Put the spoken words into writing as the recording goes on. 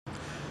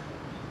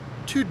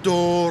Tu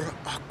dors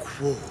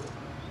acouo.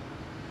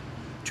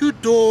 Tu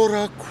dors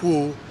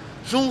acouo,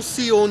 j'en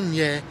suis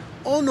ennyé,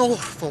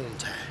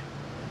 Enorphantée.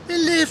 Et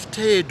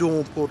lève-té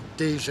donc pour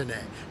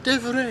déjeuner,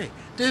 dé-vrai,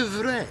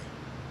 dé-vrai.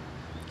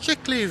 Je sais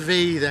que les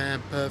vaîsins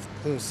peuvent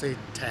penser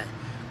thé,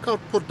 car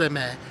pour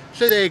demain,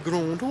 j'ai des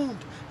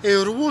grand-honte et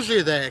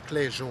rouogithais que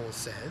les gens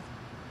savent.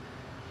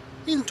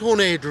 In ton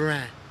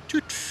aidrin, tu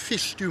te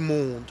fiches du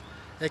monde,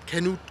 et que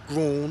nous te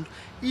gronde,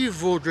 il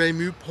vaudrait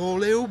mieux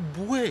parler au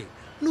bouais,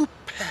 nous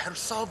perd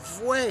sa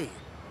vouaix.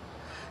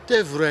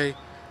 C'est vrai,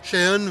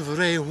 j'ai une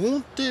vraie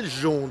honte des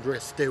gens de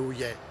rester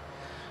ouaï.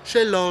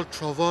 J'ai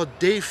l'autre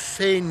des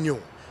faîgnants,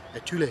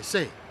 et tu le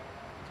sais.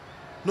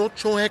 Notre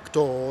chant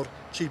Hector,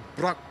 qui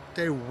braque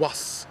tes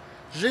ouass,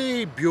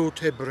 j'ai bio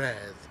tes braises.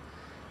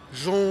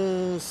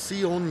 J'en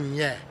suis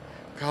ennyé,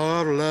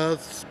 car l'heure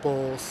se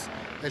passe,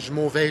 et je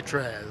m'en vais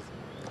très.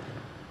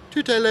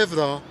 Tu te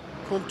lèveras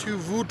quand tu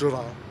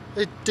voudras,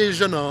 et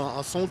déjeuneras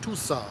à son tout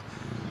ça.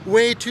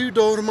 Ouaï-tu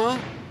dormas?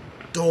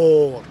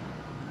 Dors,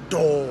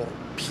 dors,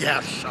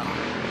 pierre chat.